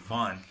can be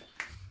fun.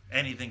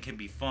 Anything can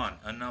be fun.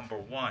 A number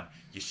one.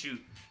 You shoot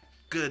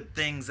good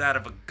things out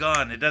of a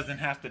gun. It doesn't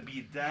have to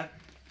be death.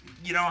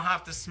 You don't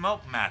have to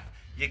smoke meth.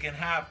 You can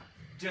have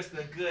just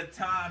a good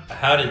time.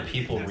 How did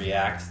people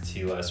react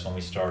to us when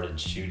we started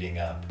shooting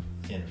up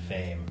in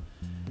Fame?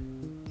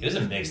 It was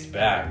a mixed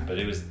bag, but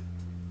it was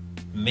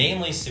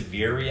mainly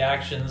severe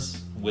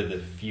reactions with a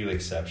few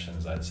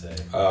exceptions, I'd say.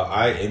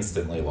 I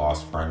instantly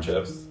lost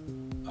friendships.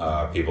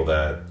 People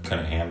that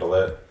couldn't handle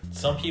it.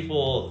 Some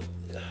people,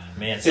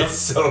 man, It's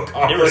so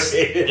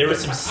complicated. There were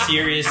some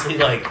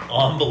seriously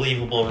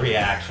unbelievable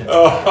reactions.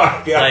 Oh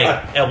my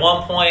god! At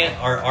one point,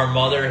 our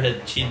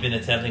mother she'd been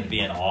attempting to be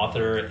an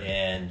author,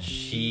 and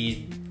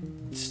she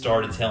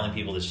started telling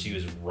people that she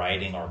was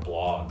writing our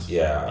blogs.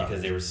 Yeah,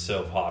 because they were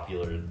so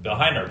popular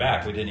behind our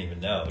back. We didn't even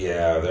know.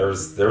 Yeah,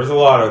 there's a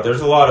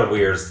lot of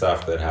weird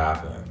stuff that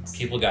happens.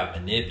 People got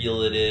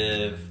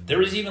manipulative. There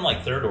was even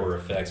third order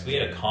effects. We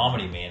had a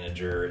comedy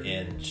manager,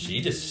 and she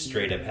just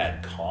straight up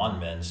had con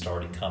men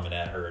started coming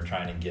at her and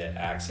trying to get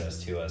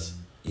access to us.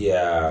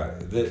 Yeah,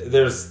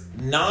 there's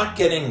not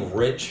getting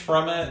rich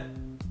from it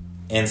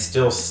and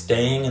still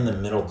staying in the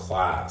middle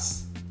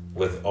class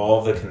with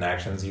all the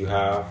connections you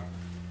have.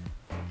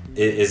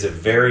 It is a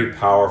very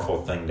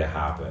powerful thing to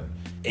happen.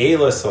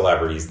 A-list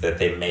celebrities that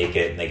they make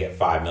it and they get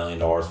 $5 million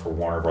for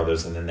Warner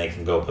Brothers, and then they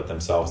can go put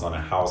themselves on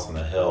a house on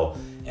the hill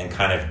and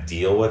kind of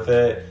deal with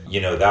it.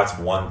 That's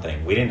one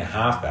thing. We didn't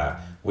have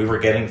that. We were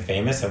getting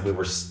famous and we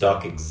were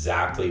stuck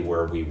exactly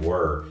where we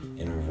were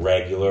in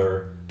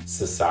regular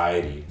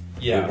society.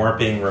 Yeah. We weren't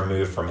being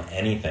removed from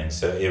anything.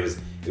 So it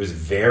was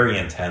very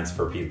intense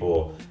for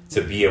people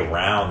to be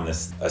around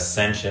this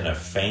ascension of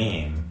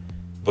fame,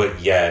 but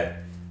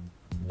yet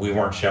we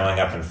weren't showing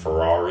up in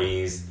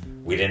Ferraris.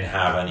 We didn't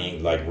have any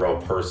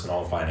real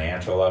personal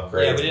financial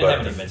upgrades. Yeah, we didn't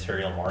have any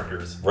material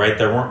markers. Right,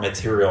 there weren't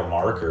material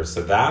markers.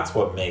 So that's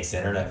what makes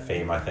internet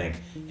fame, I think,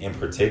 in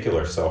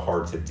particular, so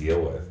hard to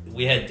deal with.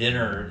 We had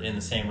dinner in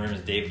the same room as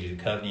David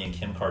Duchovny and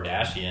Kim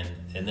Kardashian,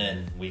 and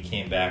then we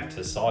came back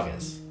to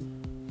Saugus.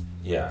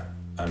 Yeah,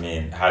 I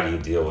mean, how do you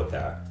deal with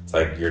that? It's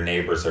like your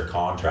neighbors are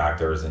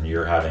contractors and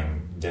you're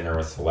having dinner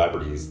with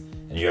celebrities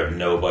and you have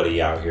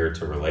nobody out here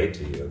to relate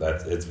to you.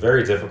 It's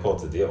very difficult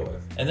to deal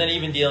with. And then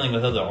even dealing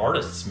with other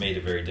artists made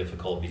it very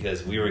difficult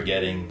because we were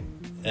getting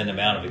an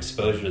amount of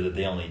exposure that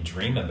they only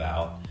dream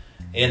about.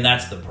 And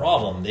that's the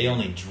problem. They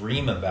only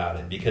dream about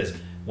it because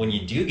when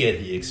you do get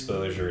the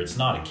exposure, it's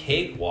not a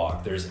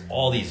cakewalk. There's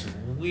all these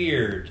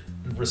weird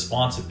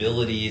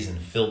responsibilities and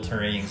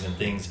filterings and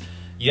things.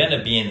 You end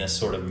up being this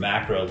sort of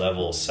macro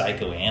level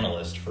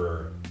psychoanalyst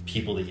for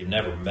people that you've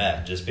never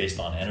met just based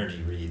on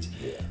energy reads.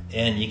 Yeah.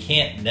 And you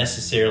can't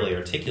necessarily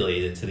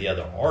articulate it to the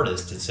other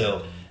artist. And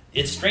so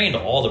it strained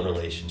all the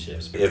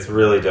relationships. It's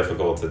really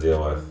difficult to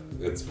deal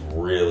with. It's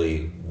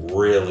really,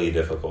 really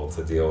difficult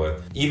to deal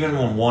with. Even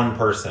when one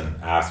person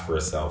asks for a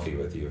selfie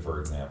with you,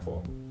 for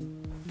example,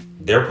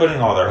 they're putting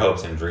all their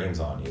hopes and dreams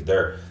on you.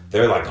 They're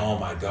like, oh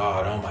my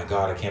God,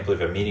 I can't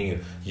believe I'm meeting you.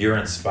 You're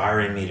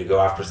inspiring me to go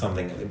after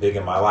something big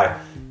in my life.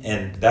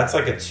 And that's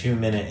like a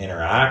 2-minute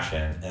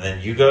interaction. And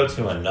then you go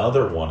to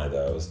another one of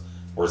those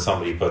where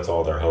somebody puts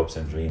all their hopes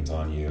and dreams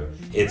on you.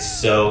 It's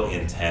so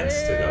intense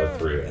to go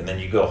through. And then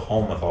you go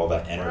home with all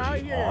that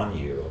energy on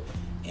you.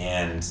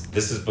 And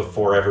this is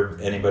before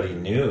anybody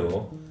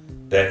knew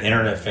that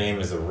internet fame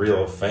is a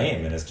real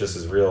fame and it's just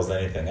as real as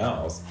anything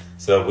else.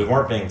 So we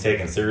weren't being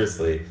taken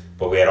seriously,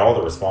 but we had all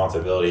the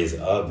responsibilities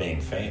of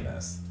being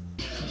famous.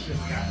 We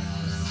got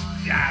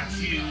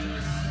statues.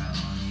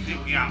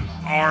 We got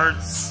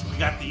arts. We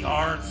got the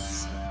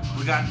arts.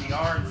 We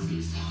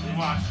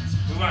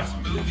watch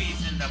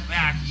movies in the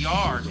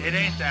backyard. It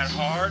ain't that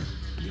hard.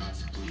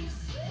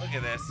 Look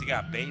at this. You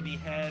got baby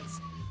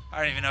heads. I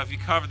don't even know if you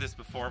covered this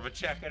before, but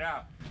check it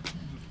out.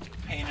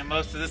 Painted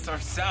most of this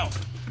ourselves.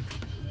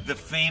 The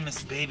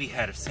famous baby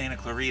head of Santa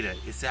Clarita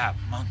is at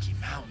Monkey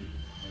Mountain.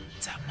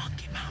 It's at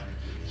Monkey Mountain.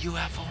 You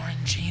have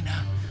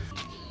Orangina.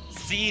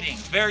 Seating,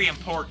 very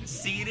important.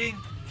 Seating,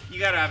 you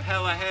gotta have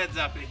hella heads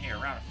up in here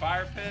around a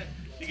fire pit.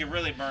 You can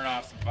really burn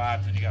off some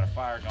vibes when you got a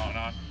fire going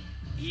on.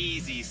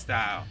 Easy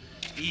style,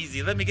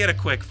 easy. Let me get a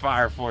quick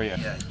fire for you.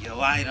 You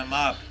light them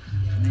up,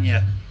 and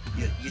then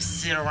you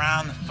sit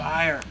around the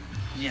fire.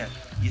 You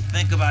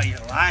think about your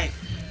life.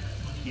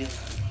 You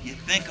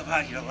think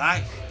about your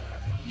life.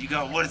 You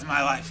go, what does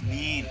my life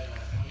mean?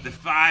 The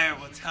fire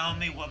will tell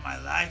me what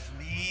my life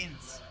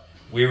means.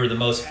 We were the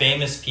most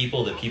famous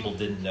people that people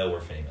didn't know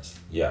were famous.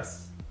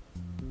 Yes.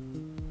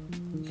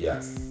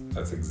 Yes,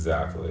 that's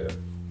exactly it.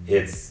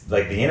 It's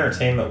like the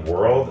entertainment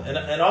world,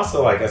 and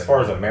also like as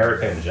far as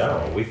America in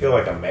general, we feel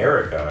like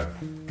America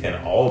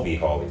can all be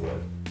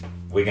Hollywood.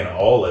 We can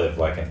all live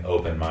like an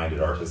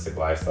open-minded artistic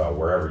lifestyle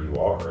wherever you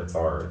are. It's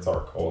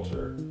our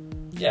culture.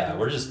 Yeah,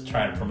 we're just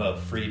trying to promote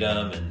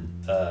freedom and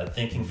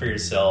thinking for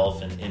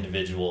yourself and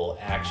individual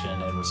action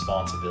and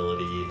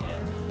responsibility,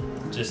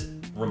 and just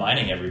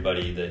reminding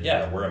everybody that,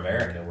 yeah, we're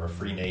America, we're a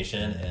free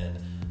nation, and,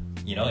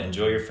 you know,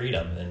 enjoy your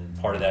freedom. And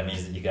part of that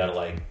means that you got to,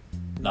 like,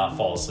 not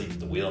fall asleep at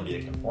the wheel and be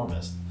a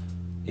conformist.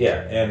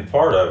 Yeah, and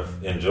part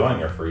of enjoying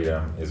your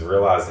freedom is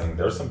realizing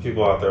there's some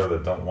people out there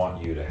that don't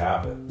want you to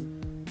have it.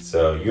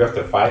 So you have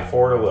to fight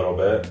for it a little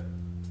bit,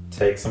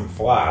 take some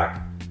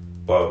flack,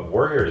 but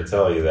we're here to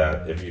tell you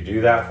that if you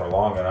do that for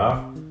long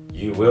enough,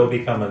 you will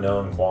become a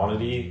known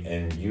quantity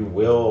and you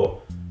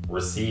will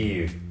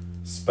receive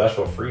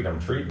special freedom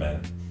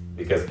treatment,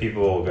 because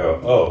people will go,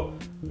 oh,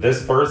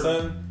 this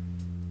person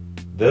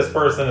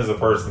is a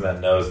person that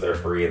knows they're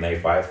free and they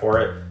fight for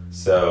it,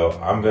 so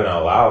I'm going to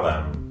allow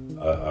them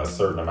a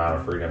certain amount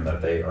of freedom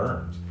that they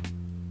earned.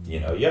 You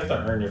know, you have to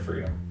earn your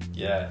freedom.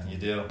 Yeah, you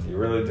do. You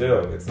really do.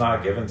 It's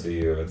not given to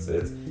you.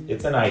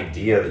 It's an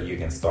idea that you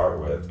can start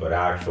with, but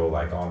actual,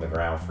 like, on the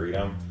ground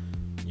freedom,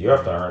 you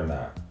have to earn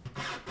that.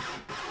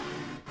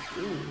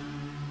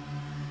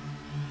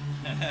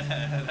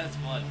 That's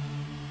fun.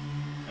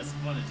 That's the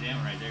fun of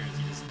jamming right there, is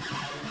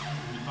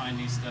you find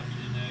new stuff you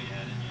didn't know you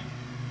had in you,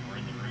 or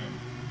in the room.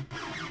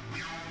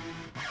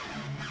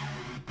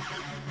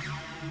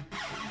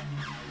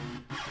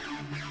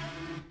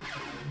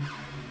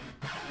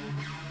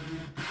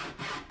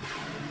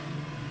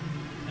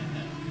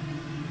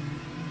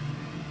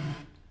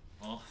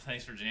 Well,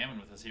 thanks for jamming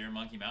with us here in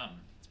Monkey Mountain.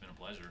 It's been a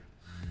pleasure.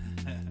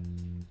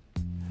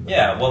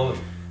 Yeah, what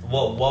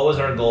was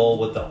our goal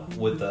with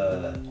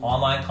the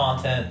online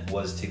content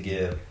was to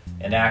give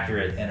an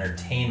accurate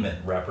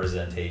entertainment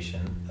representation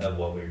of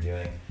what we were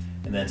doing.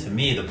 And then to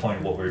me, the point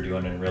of what we were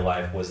doing in real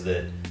life was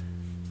that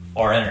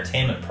our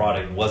entertainment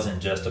product wasn't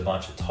just a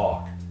bunch of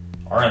talk.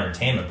 Our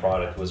entertainment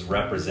product was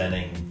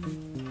representing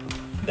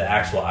the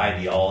actual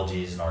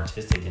ideologies and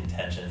artistic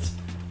intentions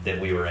that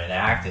we were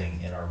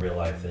enacting in our real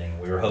life thing.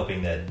 We were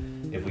hoping that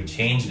if we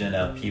changed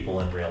enough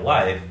people in real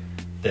life,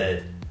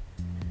 that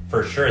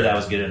for sure that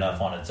was good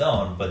enough on its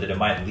own, but that it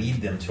might lead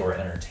them to our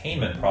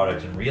entertainment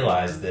product and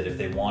realize that if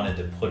they wanted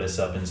to put us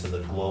up into the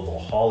global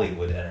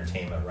Hollywood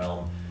entertainment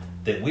realm,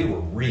 that we were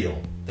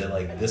real. That,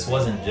 like, this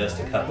wasn't just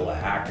a couple of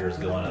actors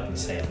going up and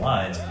saying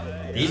lines.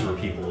 These were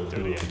people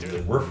who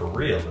were for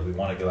real, that we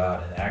want to go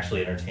out and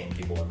actually entertain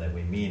people, and that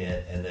we mean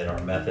it, and that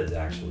our methods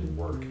actually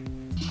work.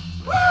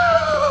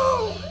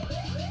 Woo!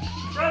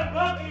 From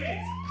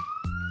Monkeys!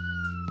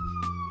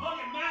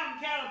 Monkey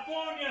Mountain,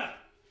 California!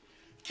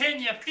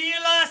 Can you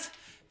feel us?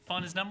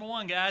 Fun is number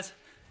one, guys.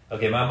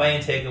 Okay, my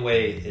main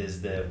takeaway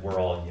is that we're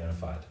all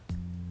unified.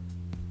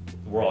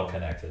 We're all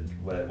connected,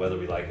 whether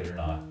we like it or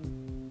not.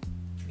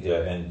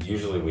 Yeah, and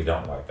usually we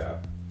don't like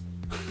that.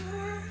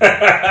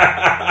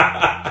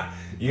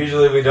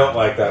 Usually we don't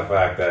like that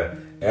fact that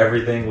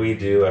everything we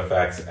do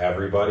affects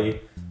everybody,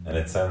 and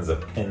it sends a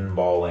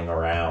pinballing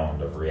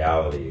around of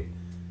reality.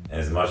 And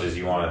as much as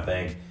you want to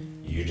think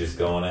you just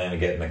going in and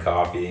getting the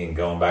coffee and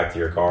going back to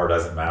your car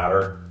doesn't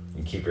matter,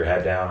 you keep your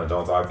head down and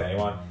don't talk to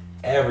anyone,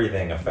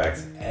 everything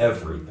affects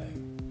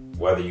everything,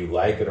 whether you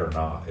like it or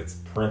not. It's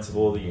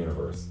principle of the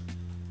universe.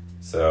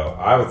 So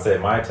I would say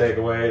my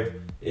takeaway,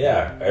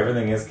 yeah,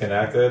 everything is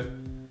connected,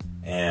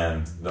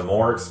 and the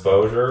more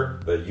exposure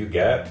that you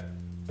get,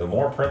 the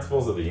more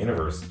principles of the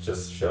universe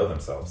just show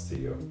themselves to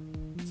you.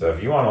 So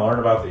if you want to learn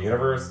about the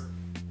universe,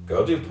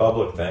 go do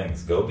public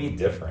things, go be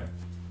different.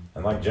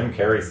 And like Jim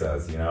Carrey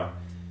says, you know,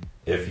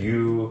 if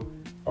you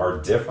are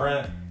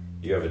different,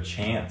 you have a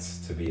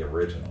chance to be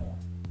original.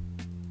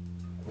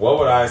 What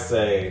would I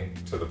say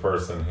to the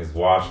person who's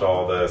watched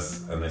all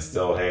this and they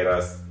still hate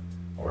us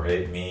or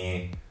hate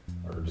me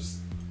or just...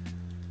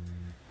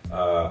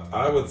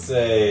 I would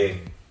say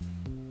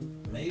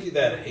maybe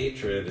that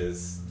hatred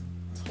is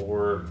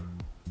toward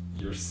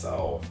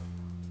yourself.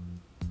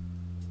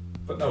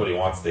 But nobody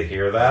wants to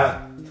hear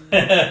that.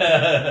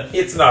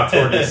 It's not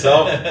toward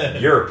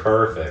yourself. You're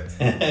perfect.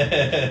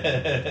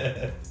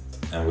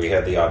 And we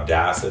had the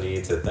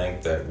audacity to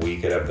think that we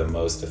could have the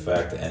most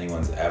effect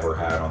anyone's ever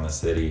had on the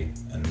city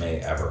and may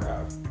ever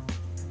have.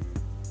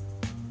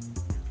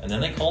 And then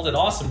they called it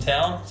Awesome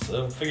Town,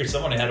 so I figured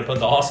someone had to put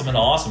the awesome in the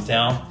Awesome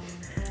Town.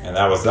 And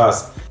that was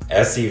us.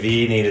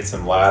 SCV needed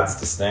some lads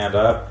to stand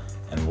up,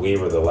 and we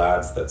were the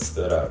lads that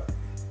stood up.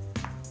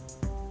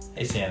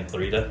 Hey Santa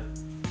Clarita,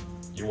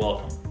 you're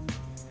welcome.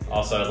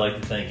 Also, I'd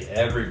like to thank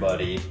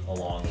everybody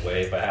along the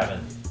way. If I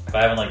haven't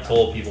like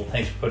told people,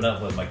 thanks for putting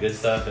up with my good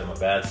stuff and my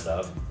bad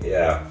stuff.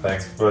 Yeah,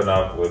 thanks for putting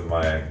up with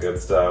my good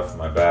stuff,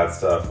 my bad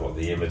stuff,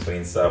 the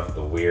in-between stuff,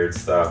 the weird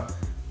stuff.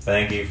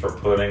 Thank you for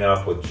putting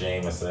up with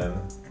Jameson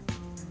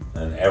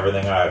and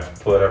everything I've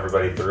put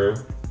everybody through.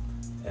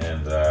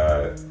 And,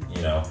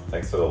 you know,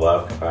 thanks for the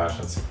love,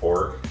 compassion,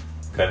 support.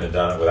 Couldn't have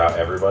done it without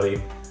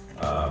everybody.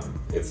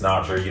 It's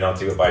not true you don't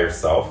do it by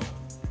yourself.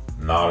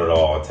 Not at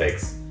all. It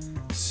takes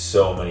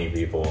so many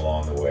people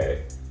along the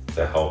way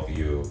to help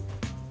you,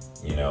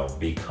 you know,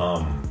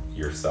 become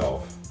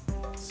yourself.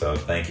 So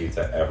thank you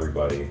to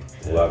everybody.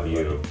 Love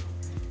you.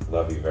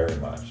 Love you very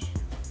much.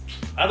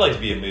 I'd like to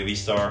be a movie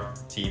star,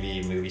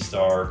 TV movie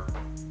star,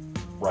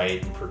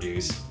 write and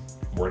produce,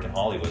 work in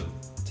Hollywood,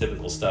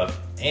 typical stuff.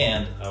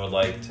 And I would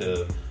like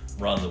to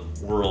run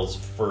the world's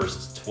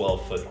first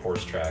 12-foot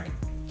horse track.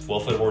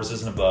 12-foot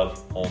horses and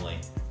above only.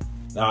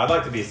 Now, I'd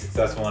like to be a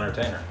successful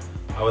entertainer.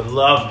 I would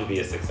love to be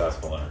a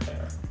successful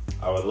entertainer.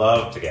 I would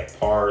love to get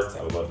parts.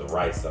 I would love to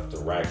write stuff,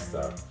 direct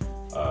stuff.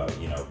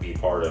 You know, be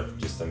part of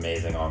just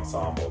amazing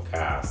ensemble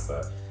casts.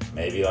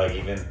 Maybe like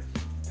even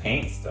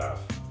paint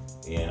stuff.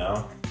 You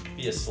know,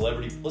 be a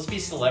celebrity. Let's be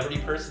celebrity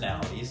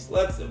personalities.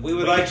 We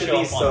would like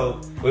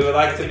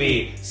to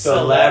be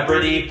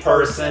celebrity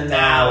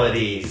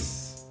personalities.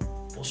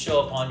 We'll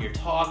show up on your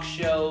talk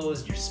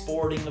shows, your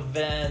sporting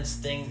events,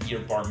 things,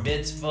 your bar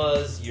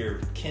mitzvahs, your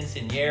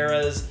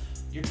quinceañeras,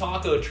 your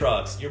taco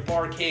trucks, your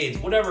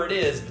barcades, whatever it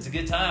is. If it's a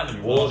good time and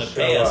you're willing to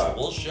pay us,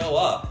 we'll show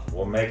up.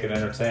 We'll make it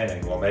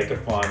entertaining. We'll make it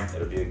fun.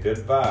 It'll be a good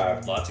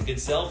vibe. Lots of good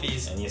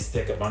selfies. And you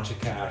stick a bunch of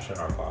cash in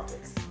our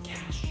pockets.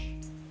 Cash.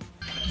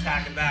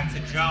 Tacking back to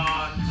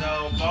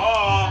Gonzo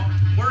Ball.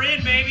 We're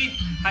in, baby.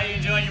 How you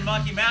enjoying your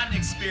Monkey Mountain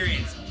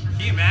experience? Can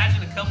you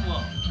imagine a couple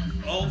of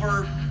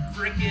over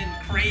freaking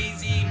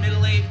crazy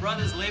middle-aged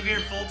brothers live here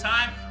full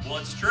time? Well,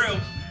 it's true.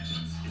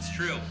 It's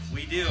true.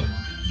 We do.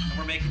 And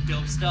we're making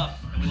dope stuff.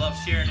 And we love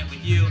sharing it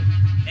with you.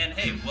 And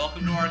hey,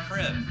 welcome to our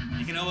crib.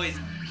 You can always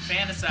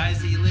fantasize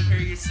that you live here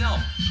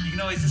yourself. You can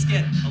always just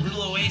get a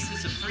little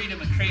oasis of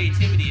freedom and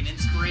creativity and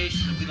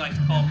inspiration that we like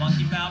to call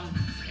Monkey Mountain.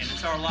 And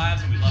it's our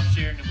lives, and we love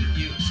sharing it with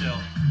you. So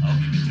I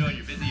hope you've enjoyed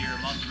your visit here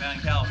in Monkey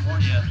Mountain,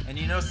 California. And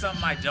you know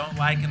something I don't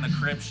like in the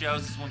crib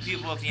shows is when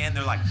people at the end,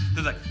 they're like,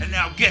 and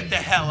now get the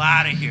hell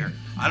out of here.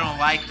 I don't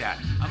like that.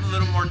 I'm a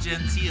little more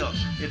genteel.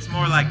 It's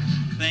more like,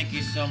 thank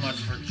you so much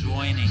for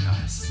joining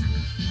us.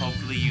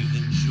 Hopefully you've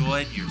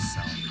enjoyed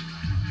yourself.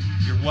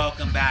 You're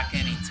welcome back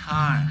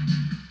anytime.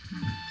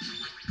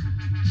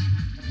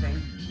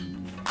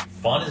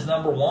 Fun is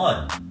number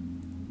one.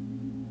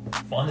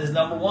 Fun is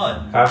number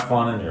one. Have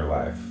fun in your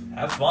life.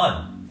 Have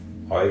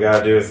fun. All you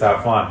gotta do is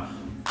have fun.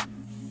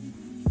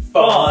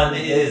 Fun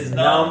is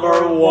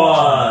number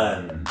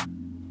one.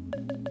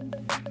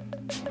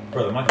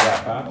 Brother Monkey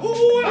Rap, huh?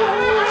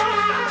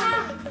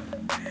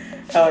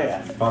 Hell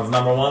yeah. Fun's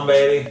number one,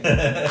 baby.